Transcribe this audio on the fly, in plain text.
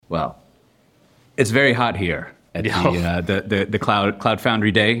Well, it's very hot here at the Cloud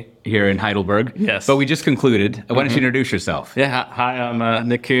Foundry Day here in Heidelberg. Yes. But we just concluded. Why don't you introduce yourself? Yeah, hi, I'm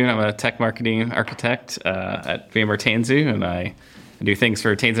Nick Kuhn. I'm a tech marketing architect at VMware Tanzu, and I do things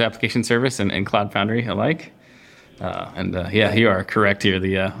for Tanzu Application Service and Cloud Foundry alike. You are correct here.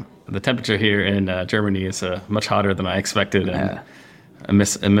 The temperature here in Germany is much hotter than I expected, and I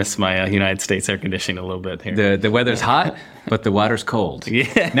miss my United States air conditioning a little bit here. The weather's hot, but the water's cold.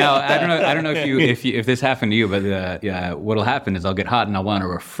 Yeah. Now I don't know if this happened to you, but what'll happen is I'll get hot and I'll want a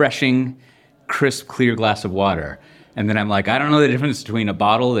refreshing, crisp, clear glass of water, and then I'm like, I don't know the difference between a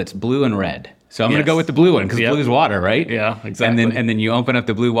bottle that's blue and red. So I'm going to go with the blue one because blue is water, right? Yeah, exactly. And then you open up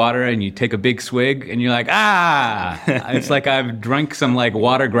the blue water and you take a big swig and you're like, it's like I've drank some like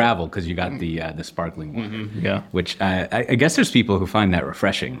water gravel because you got the sparkling water. Mm-hmm. Yeah. Which I guess there's people who find that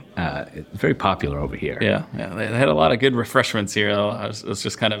refreshing. It's very popular over here. Yeah. They had a lot of good refreshments here. It was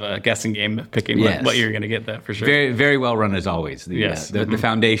just kind of a guessing game, picking what you're going to get there for sure. Very, very well run as always. The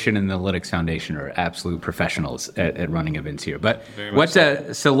Foundation and the Linux Foundation are absolute professionals at running events here. But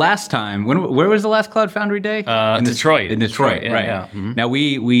so last time, where was the last Cloud Foundry Day? In Detroit. In Detroit, right. Yeah. Mm-hmm. Now,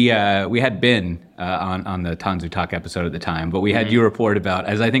 we had been on the Tanzu Talk episode at the time, but we had you report about,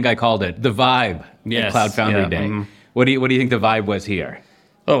 as I think I called it, the vibe at Cloud Foundry Day. Mm-hmm. What do you think the vibe was here?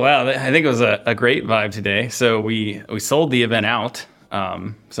 Oh, wow. I think it was a great vibe today. So we sold the event out.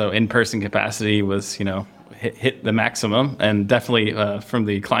 So in-person capacity was, hit the maximum, and definitely from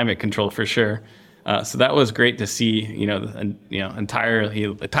the climate control for sure. So that was great to see,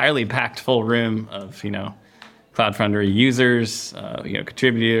 entirely packed full room of, Cloud Foundry users,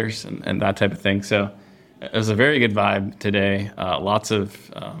 contributors and that type of thing. So it was a very good vibe today. Lots of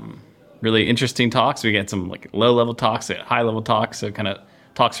really interesting talks. We get some like low-level talks, high level talks, so kind of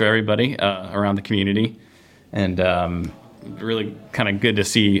talks for everybody around the community. And really kind of good to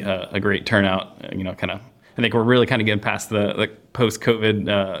see a great turnout, I think we're really kind of getting past the post-COVID,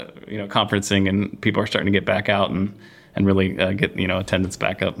 conferencing, and people are starting to get back out and really get, attendance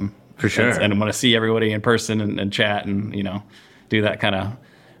back up. For sure. And want to see everybody in person and chat and, do that kind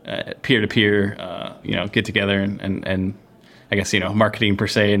of peer-to-peer, get together and I guess, marketing per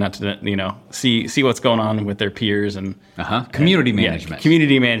se, not to, see what's going on with their peers and community management. Yeah,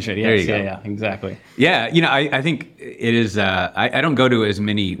 community management. Yes, there you go. Yeah, exactly. Yeah. I think it is, I don't go to as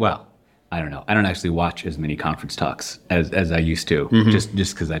many, I don't know. I don't actually watch as many conference talks as I used to,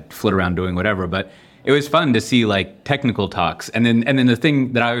 just because I flit around doing whatever. But it was fun to see like technical talks, and then the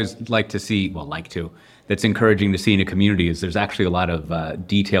thing that I always that's encouraging to see in a community is there's actually a lot of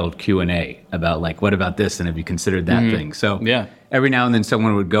detailed Q&A about like, what about this, and have you considered that thing? So every now and then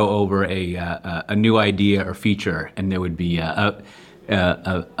someone would go over a new idea or feature, and there would be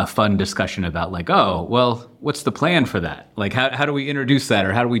a fun discussion about like, oh, well, what's the plan for that? Like, how do we introduce that,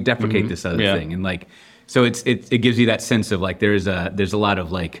 or how do we deprecate this other thing? And like, so it gives you that sense of like there's a lot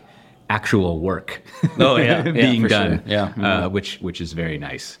of like actual work being done, sure. Which is very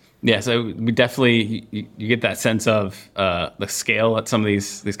nice. Yeah, so we definitely you get that sense of the scale that some of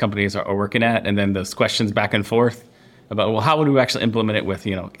these companies are working at, and then those questions back and forth about, well, how would we actually implement it with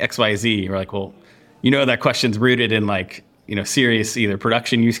X, Y, Z? You're like, well, that question's rooted in like serious either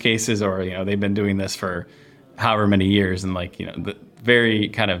production use cases, or they've been doing this for however many years, and like the very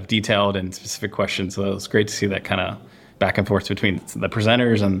kind of detailed and specific questions. So it was great to see that kind of back and forth between the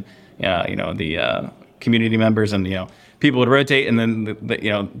presenters and the community members, and people would rotate, and then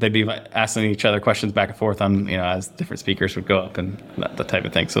they'd be asking each other questions back and forth on as different speakers would go up and that type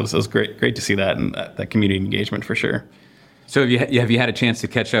of thing. So it was great to see that, and that community engagement for sure. So have you had a chance to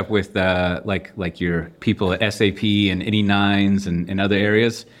catch up with like your people at SAP and 89s and other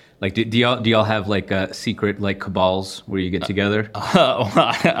areas? Like, do y'all have like secret like cabals where you get together?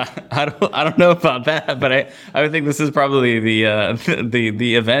 I don't know about that, but I would think this is probably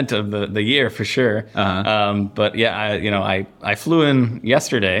the event of the year for sure. But yeah, I flew in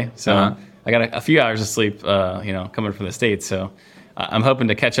yesterday, so I got a few hours of sleep. Coming from the States, so I'm hoping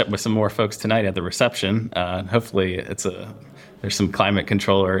to catch up with some more folks tonight at the reception. Hopefully, there's some climate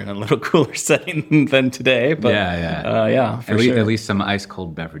controller in a little cooler setting than today. But for sure. At least some ice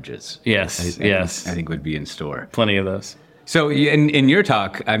cold beverages. Yes, I think would be in store. Plenty of those. So in your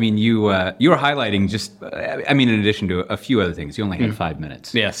talk, I mean, you were highlighting in addition to a few other things, you only had 5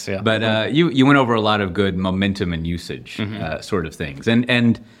 minutes. Yes, yeah. But you went over a lot of good momentum and usage sort of things,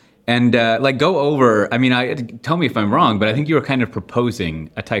 and like go over. I mean, tell me if I'm wrong, but I think you were kind of proposing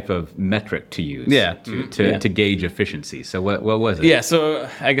a type of metric to use, to gauge efficiency. So what was it? Yeah, so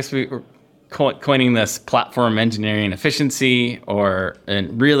I guess we were coining this platform engineering efficiency,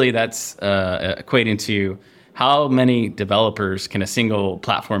 and really that's equating to how many developers can a single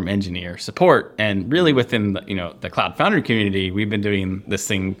platform engineer support? And really within the Cloud Foundry community, we've been doing this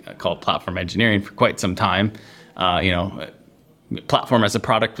thing called platform engineering for quite some time. Platform as a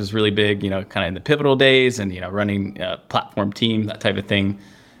product was really big, kind of in the pivotal days, and running a platform team, that type of thing.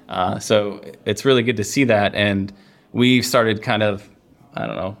 So it's really good to see that. And we started kind of,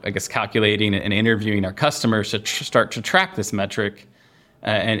 calculating and interviewing our customers to start to track this metric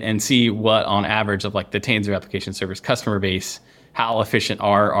and see what on average of like the Tanzu application service customer base, how efficient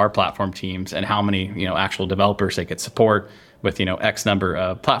are our platform teams and how many, actual developers they could support with, X number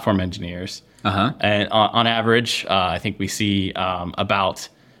of platform engineers. And on average, I think we see about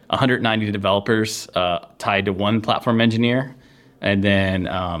 190 developers tied to one platform engineer. And then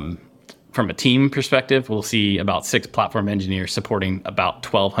from a team perspective, we'll see about 6 platform engineers supporting about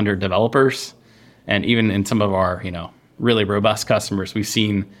 1,200 developers. And even in some of our, really robust customers, we've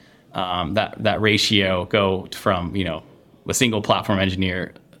seen that ratio go from, a single platform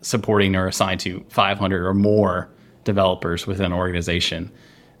engineer supporting or assigned to 500 or more developers within an organization.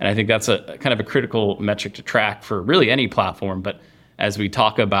 And I think that's a kind of a critical metric to track for really any platform. But as we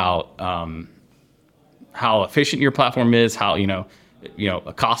talk about how efficient your platform is, how,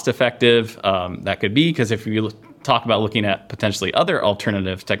 cost effective that could be, because if you talk about looking at potentially other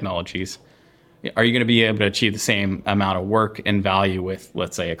alternative technologies, are you going to be able to achieve the same amount of work and value with,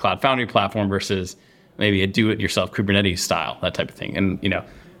 let's say, a Cloud Foundry platform versus maybe a do-it-yourself Kubernetes style, that type of thing? And,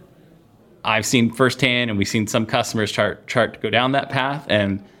 I've seen firsthand, and we've seen some customers start to go down that path,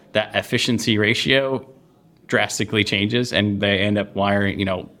 and that efficiency ratio drastically changes, and they end up wiring,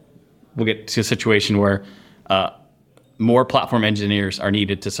 we'll get to a situation where more platform engineers are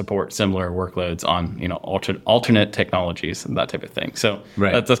needed to support similar workloads on, alternate technologies and that type of thing. So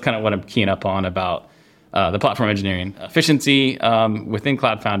that's kind of what I'm keying up on about the platform engineering efficiency within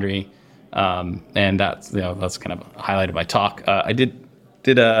Cloud Foundry. And that's kind of a highlight of my talk. I did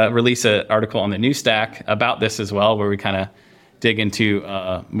release an article on the New Stack about this as well, where we kind of dig into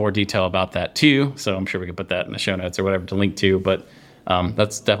more detail about that too. So I'm sure we can put that in the show notes or whatever to link to. But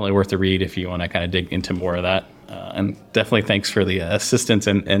that's definitely worth a read if you want to kind of dig into more of that. And definitely thanks for the assistance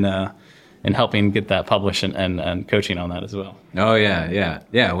and helping get that published and coaching on that as well. Oh yeah.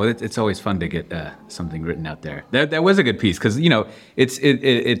 Well, it's always fun to get something written out there. That was a good piece because it's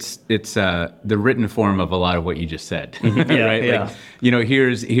the written form of a lot of what you just said, right? Yeah. Like,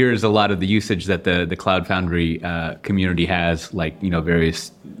 here's a lot of the usage that the Cloud Foundry community has, like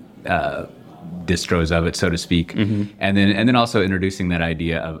various distros of it, so to speak, and then also introducing that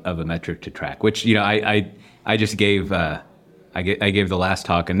idea of a metric to track, which I just gave. I gave the last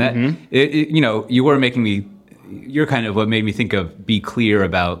talk, and that you were making me. You're kind of what made me think of be clear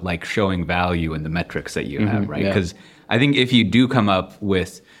about like showing value in the metrics that you have, right? Because I think if you do come up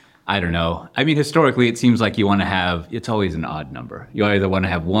with, I don't know. I mean, historically, it seems like you want to have. It's always an odd number. You either want to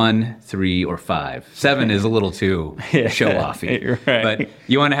have 1, 3, or 5. 7 is a little too show-offy, right. But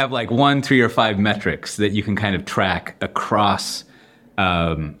you want to have like 1, 3, or 5 metrics that you can kind of track across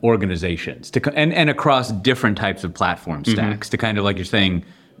organizations and across different types of platform stacks to kind of, like you're saying,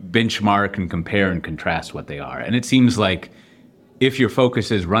 benchmark and compare and contrast what they are. And it seems like if your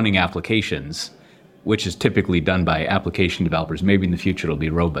focus is running applications, which is typically done by application developers, maybe in the future it'll be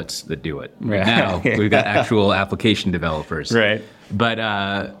robots that do it. Right now, we've got actual application developers. Right. But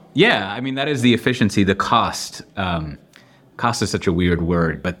I mean, that is the efficiency, the cost. Cost is such a weird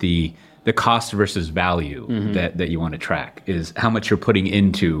word, but the cost versus value that you want to track is how much you're putting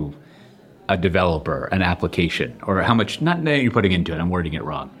into a developer, an application, or how much, not that you're putting into it, I'm wording it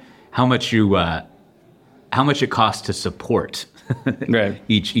wrong. How much it costs to support right.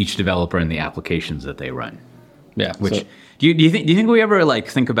 each developer and the applications that they run. Yeah. Which do you think we ever like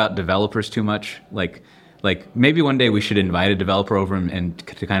think about developers too much? Like maybe one day we should invite a developer over and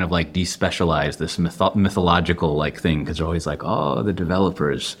to kind of like despecialize this mythological like thing, because they're always like, oh, the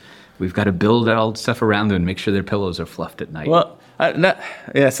developers, we've got to build all stuff around them and make sure their pillows are fluffed at night. Well,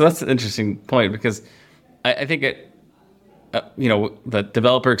 so that's an interesting point, because I think the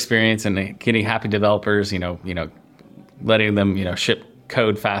developer experience and getting happy developers, letting them, ship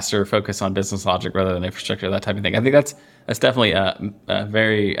code faster, focus on business logic rather than infrastructure, that type of thing. I think that's definitely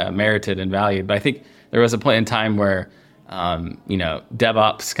very merited and valued. But I think there was a point in time where,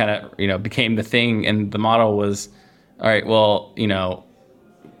 DevOps kind of, became the thing, and the model was, all right, well,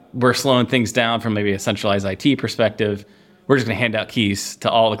 we're slowing things down from maybe a centralized IT perspective. We're just going to hand out keys to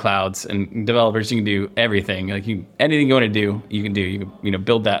all the clouds, and developers, you can do everything. Like anything you want to do, you can do. You can,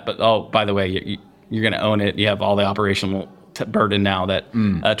 build that. But by the way, you're going to own it. You have all the operational burden now that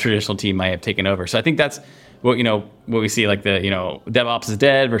a traditional team might have taken over. So I think that's what we see, like the DevOps is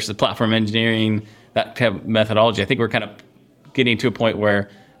dead versus platform engineering. that kind of methodology. I think we're kind of getting to a point where,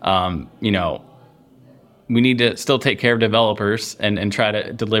 we need to still take care of developers and try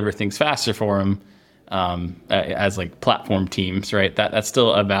to deliver things faster for them as like platform teams, right? That's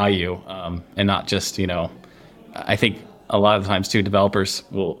still a value, and not just, I think a lot of times too, developers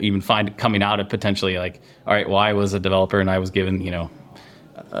will even find coming out of potentially like, all right, well, I was a developer and I was given,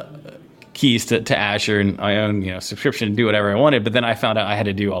 keys to Azure and I own, subscription to do whatever I wanted. But then I found out I had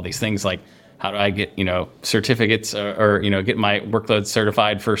to do all these things like, how do I get, certificates or get my workloads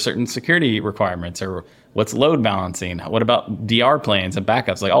certified for certain security requirements, or what's load balancing? What about DR plans and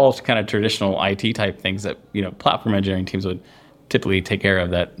backups? Like all kind of traditional IT type things that, platform engineering teams would typically take care of.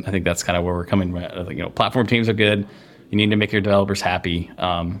 That I think that's kind of where we're coming from. Platform teams are good. You need to make your developers happy.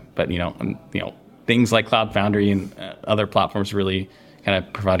 But things like Cloud Foundry and other platforms really kind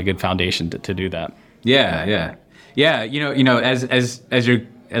of provide a good foundation to do that. Yeah.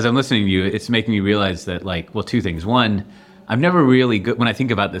 As I'm listening to you, it's making me realize that, two things. One, I've never really, when I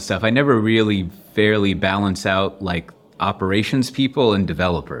think about this stuff, I never really fairly balance out operations people and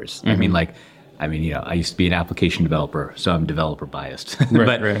developers. Mm-hmm. I used to be an application developer, so I'm developer biased. Right,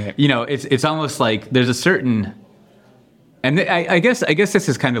 but right. It's almost like there's a certain, and I guess this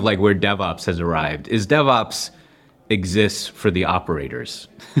is kind of like where DevOps has arrived. Is DevOps exists for the operators,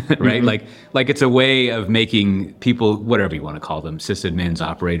 right? Mm-hmm. Like it's a way of making people, whatever you want to call them, sysadmins,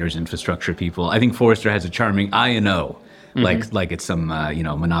 operators, infrastructure people. I think Forrester has a charming I&O, mm-hmm. like it's some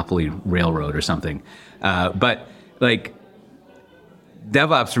monopoly railroad or something. But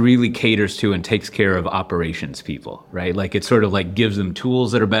DevOps really caters to and takes care of operations people, right? Like it sort of gives them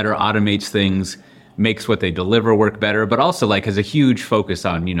tools that are better, automates things, makes what they deliver work better, but also has a huge focus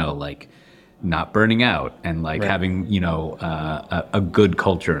on not burning out and right. having a good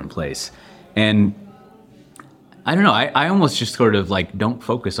culture in place. And I don't know, I almost just sort of don't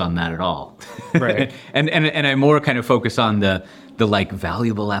focus on that at all. Right. and I more kind of focus on the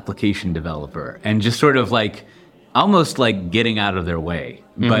valuable application developer and just sort of almost getting out of their way.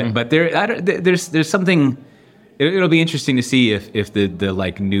 Mm-hmm. But there's something. It'll be interesting to see if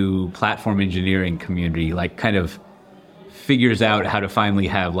the new platform engineering community kind of figures out how to finally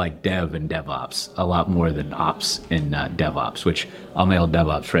have dev and DevOps a lot more than ops in DevOps, which all my old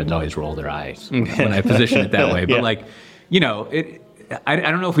DevOps friends always roll their eyes when I position it that way. But I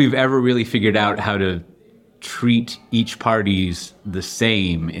don't know if we've ever really figured out how to treat each parties the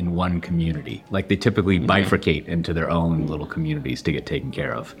same in one community. They typically bifurcate into their own little communities to get taken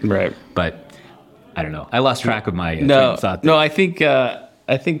care of. Right. But I don't know. I lost track of my train of thought there. No, I think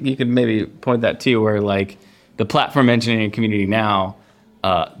you could maybe point that too, where the platform engineering community now,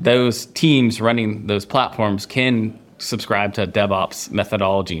 those teams running those platforms can subscribe to DevOps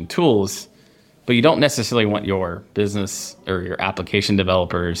methodology and tools, but you don't necessarily want your business or your application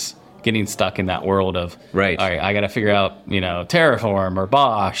developers getting stuck in that world of, right, all right, I got to figure out, Terraform or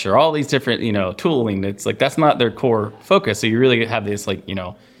Bosh or all these different, tooling. It's that's not their core focus. So you really have this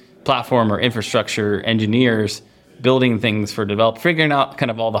platform or infrastructure engineers building things for developers, figuring out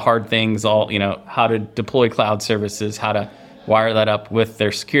kind of all the hard things, how to deploy cloud services, how to wire that up with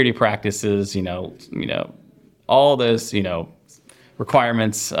their security practices, all those,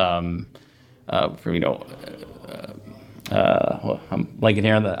 requirements for, I'm blanking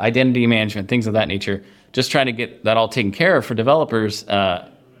here on the identity management, things of that nature, just trying to get that all taken care of for developers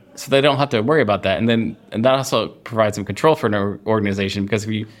so they don't have to worry about that. And that also provides some control for an organization, because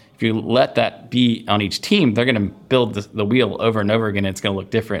if you let that be on each team, they're going to build the wheel over and over again. And it's going to look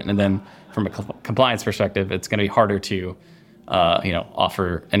different. And then from a compliance perspective, it's going to be harder to,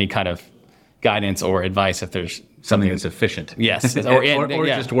 offer any kind of guidance or advice if there's something that's efficient. Yes. or it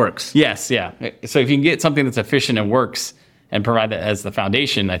just works. Yes. Yeah. So if you can get something that's efficient and works and provide that as the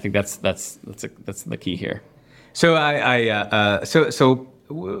foundation, I think that's the key here. So have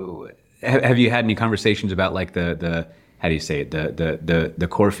you had any conversations about the how do you say it, the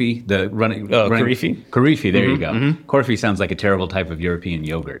Corfi, the running Carifi? Carifi, there you go. Mm-hmm. Corfi sounds like a terrible type of European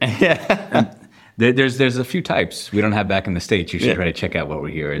yogurt. Yeah. There's a few types we don't have back in the States. You should try to check out what we're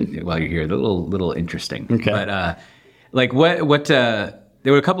here while you're here. They're a little interesting. Okay. But what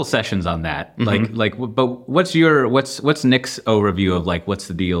there were a couple sessions on that. Mm-hmm. But what's Nick's overview of what's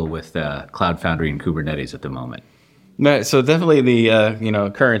the deal with Cloud Foundry and Kubernetes at the moment? No, so definitely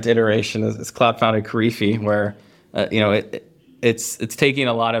the current iteration is Cloud Foundry Carifi, where it's taking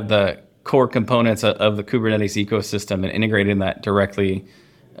a lot of the core components of the Kubernetes ecosystem and integrating that directly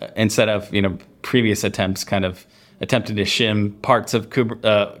instead of previous attempts kind of attempted to shim parts of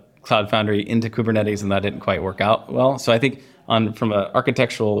Cloud Foundry into Kubernetes, and that didn't quite work out well. So I think from an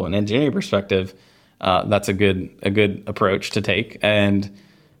architectural and engineering perspective, that's a good approach to take. And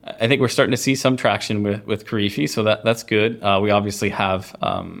I think we're starting to see some traction with Karifi, so that's good. We obviously have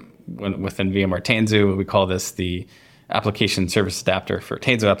within VMware Tanzu, we call this the application service adapter for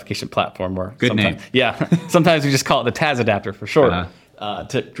Tanzu application platform. Or good name. Yeah, sometimes we just call it the Taz adapter for short.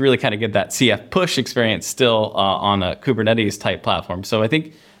 To really kind of get that CF push experience still on a Kubernetes type platform. So I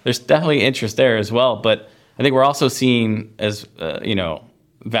think there's definitely interest there as well. But I think we're also seeing as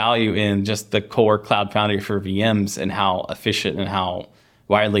value in just the core Cloud Foundry for VMs and how efficient and how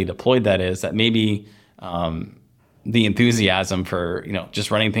widely deployed that is. That maybe the enthusiasm for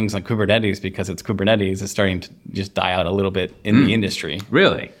just running things on Kubernetes because it's Kubernetes is starting to just die out a little bit in the industry.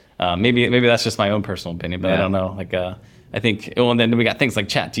 Really? Maybe that's just my own personal opinion, but I don't know. I think, and then we got things like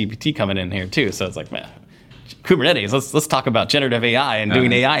ChatGPT coming in here too. So it's like, man, Kubernetes. Let's talk about generative AI and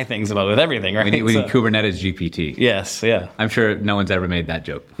doing AI things with everything, right? We need Kubernetes GPT. Yes, yeah. I'm sure no one's ever made that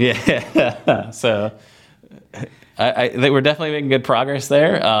joke. Yeah. So I think we're definitely making good progress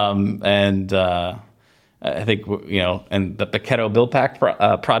there, and I think and the Paketo Build Pack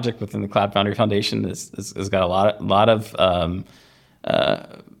project within the Cloud Foundry Foundation has got a lot of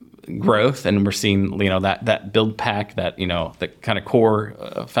growth, and we're seeing that build pack, that the kind of core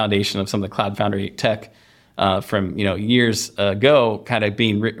foundation of some of the Cloud Foundry tech from years ago, kind of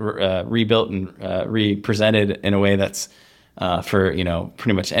being rebuilt and represented in a way that's for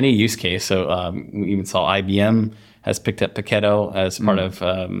pretty much any use case. So we even saw IBM has picked up Paketo as part of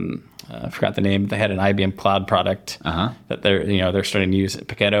I forgot the name. They had an IBM cloud product that they're starting to use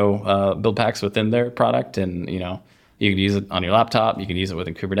Paketo build packs within their product, and you can use it on your laptop. You can use it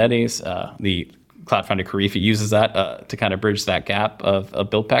within Kubernetes. The Cloud Foundry Karifi uses that to kind of bridge that gap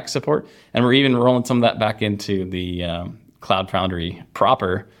of build pack support. And we're even rolling some of that back into the Cloud Foundry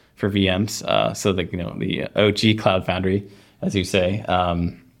proper for VMs. So that the OG Cloud Foundry, as you say,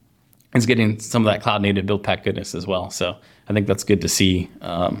 is getting some of that cloud native build pack goodness as well. So I think that's good to see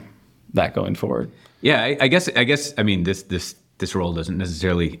that going forward. Yeah, I guess I mean this role doesn't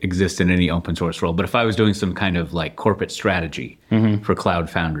necessarily exist in any open source role, but if I was doing some kind of like corporate strategy for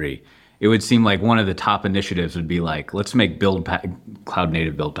Cloud Foundry, it would seem like one of the top initiatives would be like, let's make cloud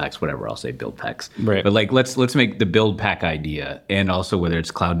native build packs, whatever, I'll say build packs. Right. But like let's make the build pack idea, and also whether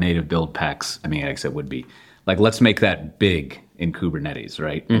it's cloud native build packs, I mean, I guess it would be like, let's make that big in Kubernetes,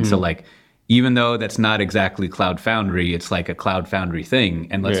 right? And so like, even though that's not exactly Cloud Foundry, it's like a Cloud Foundry thing,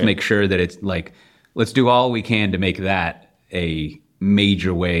 and let's make sure that it's like, let's do all we can to make that a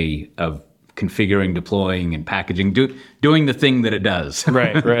major way of configuring, deploying, and packaging, doing the thing that it does.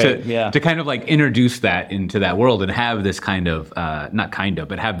 Right. To kind of like introduce that into that world and have this kind of,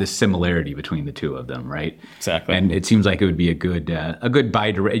 but have this similarity between the two of them, right? Exactly. And it seems like it would be a good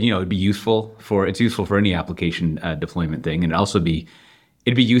bi-direct, it'd be useful for any application deployment thing. And it'd be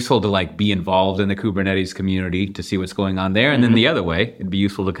useful to like be involved in the Kubernetes community to see what's going on there. And then the other way, it'd be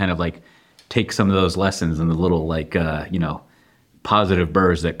useful to kind of like take some of those lessons and the little like, positive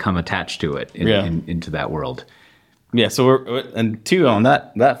burrs that come attached to it into that world. Yeah. So and two, on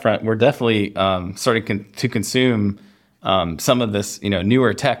that front, we're definitely starting to consume some of this,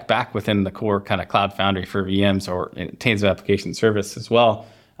 newer tech back within the core kind of Cloud Foundry for VMs or Tanzu application service as well.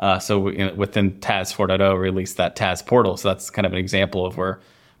 So within Taz 4.0, released that Taz portal. So that's kind of an example of where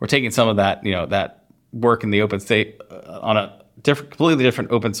we're taking some of that, that work in the open state on a completely different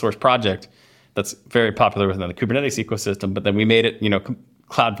open source project that's very popular within the Kubernetes ecosystem. But then we made it,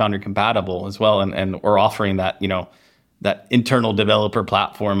 Cloud Foundry compatible as well, and we're offering that, that internal developer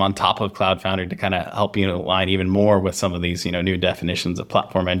platform on top of Cloud Foundry to kind of help align even more with some of these new definitions of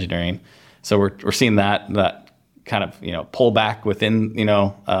platform engineering. So we're seeing that kind of pull back within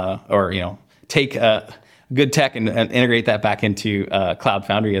or take good tech and integrate that back into Cloud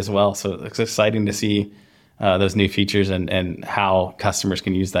Foundry as well. So it's exciting to see those new features and how customers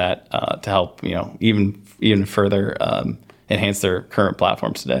can use that to help even further enhance their current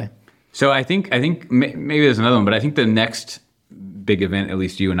platforms today. So I think maybe there's another one, but I think the next big event, at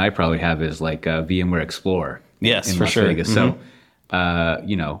least you and I probably have, is like VMware Explore. Yes, in for Las sure. Vegas. So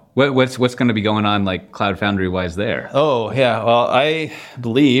what's going to be going on like Cloud Foundry wise there? Oh yeah, well I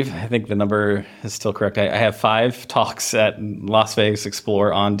think the number is still correct. I have 5 talks at Las Vegas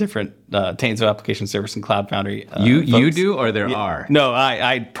Explore on different Tanzu application service and Cloud Foundry. You do, or there are? No,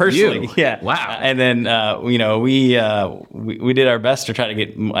 I personally. You? Yeah. Wow. And then we did our best to try to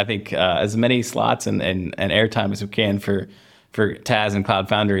get I think as many slots and airtime as we can for Taz and Cloud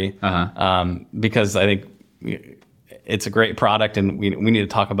Foundry because I think it's a great product, and we need to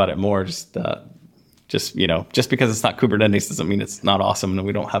talk about it more. Just because it's not Kubernetes doesn't mean it's not awesome, and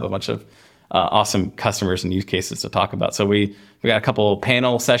we don't have a bunch of awesome customers and use cases to talk about. So we got a couple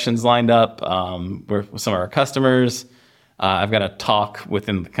panel sessions lined up with some of our customers, I've got a talk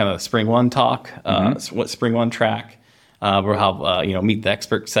within kind of the Spring One talk, what Spring One track. We'll have meet the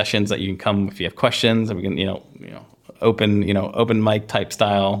expert sessions that you can come if you have questions, and we can open mic type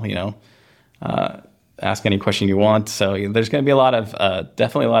style. Ask any question you want. So there's going to be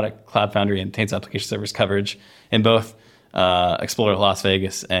definitely a lot of Cloud Foundry and Taints Application Servers coverage in both Explore Las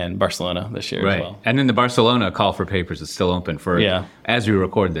Vegas and Barcelona this year as well. And then the Barcelona call for papers is still open for as we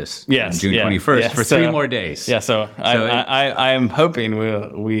record this on June 21st for 3 more days. Yeah, so I am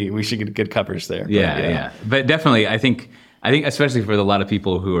hoping we should get good coverage there. But definitely, I think especially for a lot of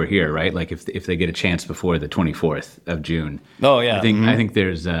people who are here, right? Like if they get a chance before the 24th of June. Oh yeah. I think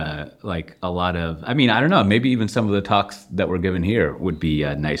there's like a lot of, I don't know, maybe even some of the talks that were given here would be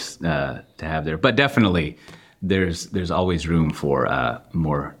nice to have there. But definitely there's always room for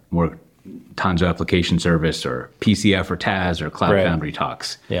more Tanzu application service or PCF or Taz or Cloud Foundry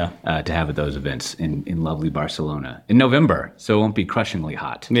talks to have at those events in lovely Barcelona in November. So it won't be crushingly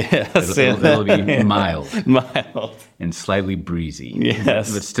hot. Yes. It'll be mild mild and slightly breezy.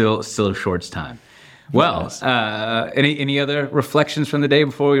 Yes. But still a short time. Well, any other reflections from the day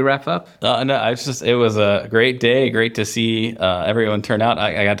before we wrap up? No, it was a great day. Great to see everyone turn out.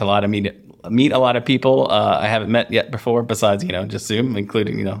 I got to meet a lot of people I haven't met yet before, besides just Zoom,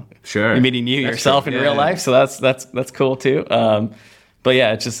 including meeting you yourself in real life. So that's cool too. But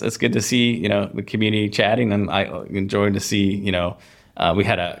yeah, it's good to see the community chatting, and I enjoyed to see we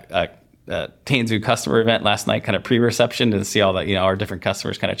had a Tanzu customer event last night, kind of pre-reception, to see all that our different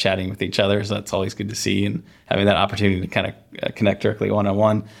customers kind of chatting with each other. So that's always good to see, and having that opportunity to kind of connect directly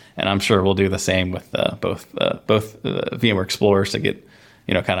one-on-one. And I'm sure we'll do the same with both VMware Explorers to get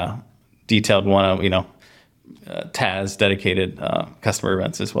kind of detailed Taz dedicated customer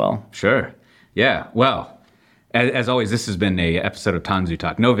events as well. Sure. Yeah. Well, as always, this has been a episode of Tanzu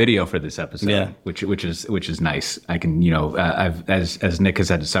Talk. No video for this episode, which is nice. I can I've as Nick has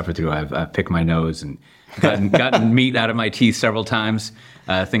had to suffer through. I've picked my nose and gotten meat out of my teeth several times.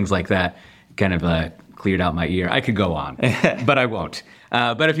 Things like that kind of cleared out my ear. I could go on, but I won't.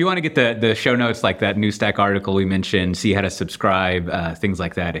 But if you want to get the show notes, like that NewsStack article we mentioned, see how to subscribe, things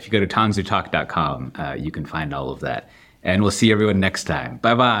like that, if you go to tanzutalk.com, you can find all of that. And we'll see everyone next time.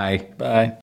 Bye-bye. Bye.